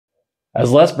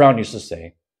As Les Brown used to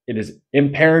say, it is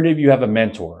imperative you have a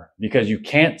mentor because you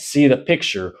can't see the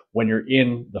picture when you're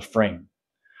in the frame.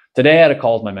 Today, I had a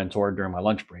call with my mentor during my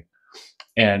lunch break,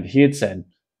 and he had said,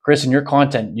 Chris, in your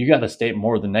content, you got to state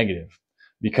more than negative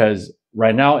because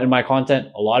right now in my content,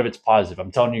 a lot of it's positive.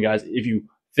 I'm telling you guys, if you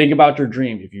think about your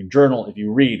dream, if you journal, if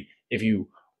you read, if you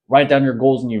write down your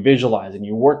goals and you visualize and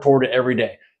you work toward it every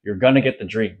day, you're going to get the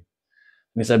dream.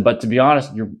 And he said, but to be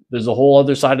honest, there's a whole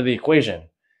other side of the equation.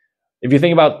 If you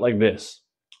think about it like this,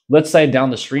 let's say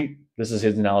down the street, this is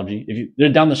his analogy. If they're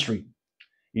down the street,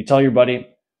 you tell your buddy,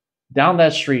 down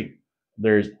that street,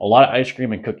 there's a lot of ice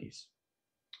cream and cookies.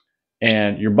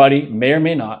 And your buddy may or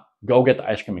may not go get the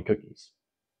ice cream and cookies.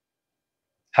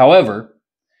 However,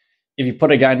 if you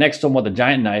put a guy next to him with a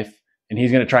giant knife and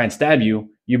he's going to try and stab you,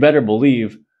 you better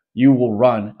believe you will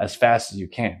run as fast as you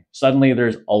can. Suddenly,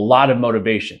 there's a lot of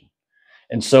motivation.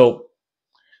 And so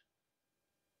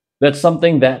that's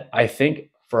something that I think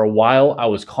for a while I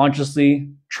was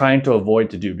consciously trying to avoid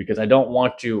to do because I don't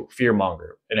want to fear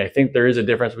monger. And I think there is a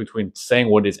difference between saying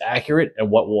what is accurate and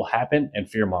what will happen and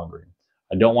fear mongering.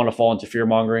 I don't want to fall into fear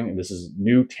mongering, and this is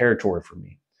new territory for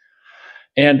me.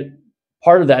 And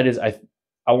part of that is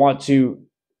I want to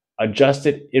adjust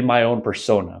it in my own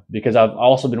persona because I've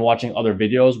also been watching other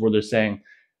videos where they're saying,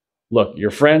 look,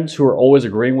 your friends who are always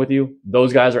agreeing with you,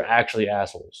 those guys are actually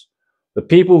assholes. The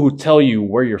people who tell you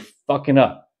where you're fucking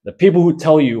up, the people who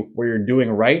tell you where you're doing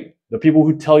right, the people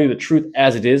who tell you the truth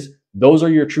as it is, those are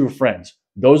your true friends.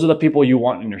 Those are the people you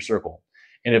want in your circle.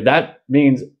 And if that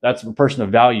means that's a person of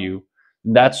value,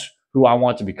 that's who I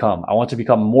want to become. I want to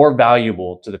become more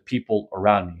valuable to the people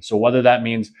around me. So whether that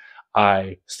means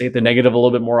I state the negative a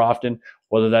little bit more often,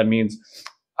 whether that means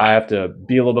I have to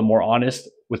be a little bit more honest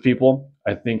with people,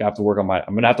 I think I have to work on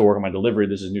I'm going to have to work on my delivery.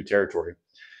 This is new territory.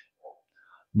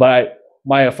 But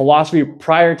my philosophy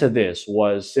prior to this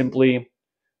was simply,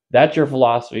 that's your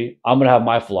philosophy. I'm going to have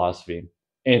my philosophy.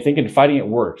 And I think in fighting it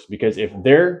works because if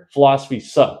their philosophy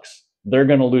sucks, they're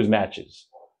going to lose matches.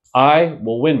 I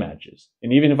will win matches.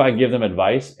 And even if I give them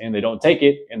advice and they don't take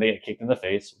it and they get kicked in the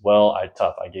face, well,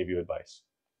 I gave you advice.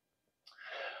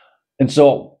 And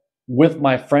so with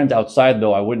my friends outside,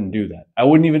 though, I wouldn't do that. I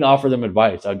wouldn't even offer them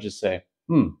advice. I'd just say,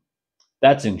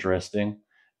 that's interesting.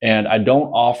 And I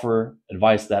don't offer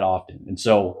advice that often. And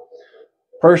so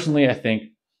personally, I think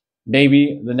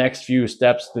maybe the next few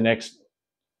steps, the next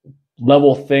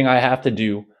level thing I have to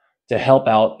do to help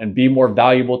out and be more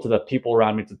valuable to the people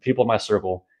around me, to the people in my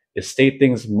circle, is state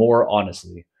things more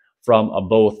honestly from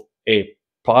both a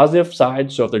positive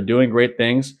side. So if they're doing great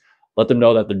things, let them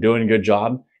know that they're doing a good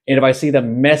job. And if I see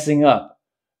them messing up,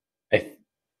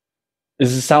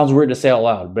 this sounds weird to say out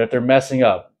loud, but if they're messing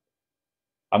up,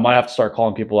 I might have to start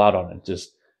calling people out on it.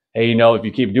 Just, hey, if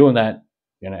you keep doing that,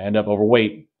 you're gonna end up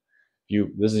overweight.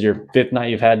 This is your 5th night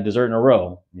you've had dessert in a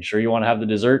row. You sure you want to have the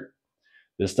dessert?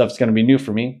 This stuff's gonna be new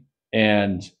for me.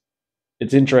 And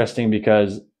it's interesting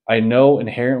because I know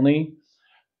inherently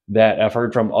that I've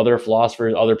heard from other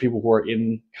philosophers, other people who are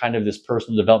in kind of this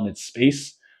personal development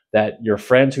space, that your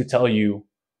friends who tell you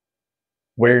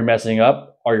where you're messing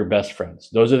up are your best friends.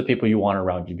 Those are the people you want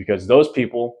around you because those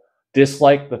people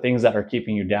dislike the things that are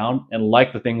keeping you down and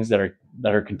like the things that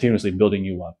are continuously building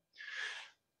you up.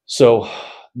 So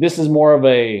this is more of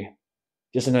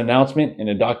just an announcement and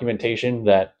a documentation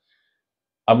that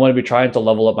I'm going to be trying to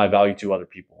level up my value to other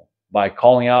people by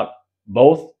calling out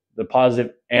both the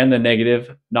positive and the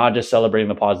negative, not just celebrating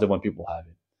the positive when people have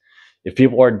it. If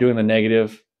people are doing the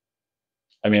negative,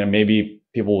 maybe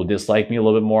people will dislike me a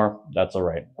little bit more. That's all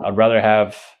right. I'd rather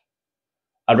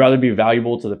be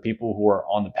valuable to the people who are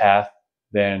on the path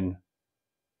than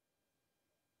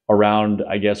around,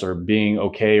 I guess, or being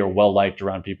okay or well-liked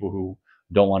around people who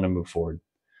don't want to move forward.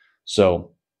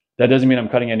 So that doesn't mean I'm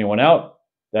cutting anyone out.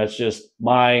 That's just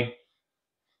my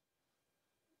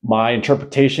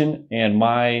interpretation and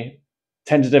my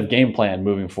tentative game plan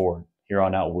moving forward here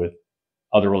on out with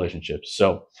other relationships.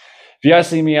 So if you guys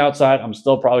see me outside, I'm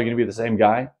still probably going to be the same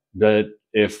guy. But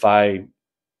if I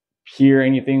hear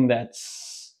anything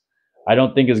I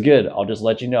don't think is good, I'll just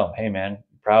let you know. Hey, man,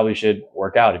 you probably should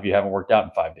work out if you haven't worked out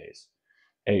in 5 days.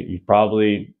 Hey, you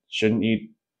probably shouldn't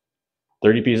eat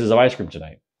 30 pieces of ice cream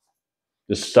tonight.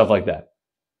 Just stuff like that.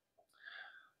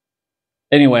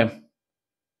 Anyway,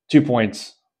 2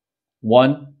 points.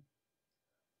 1,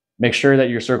 make sure that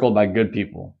you're circled by good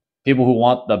people, people who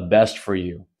want the best for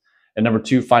you. And number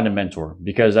 2, find a mentor,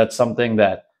 because that's something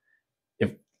that if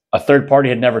a third party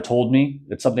had never told me,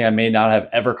 it's something I may not have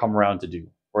ever come around to do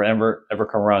or ever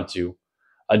come around to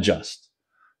adjust.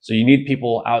 So you need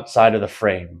people outside of the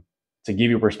frame to give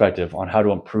you perspective on how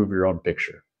to improve your own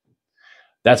picture.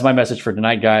 That's my message for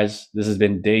tonight, guys. This has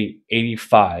been day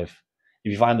 85.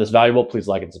 If you find this valuable, please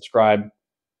like and subscribe.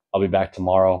 I'll be back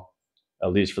tomorrow,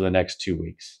 at least for the next 2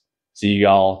 weeks. See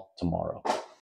y'all tomorrow.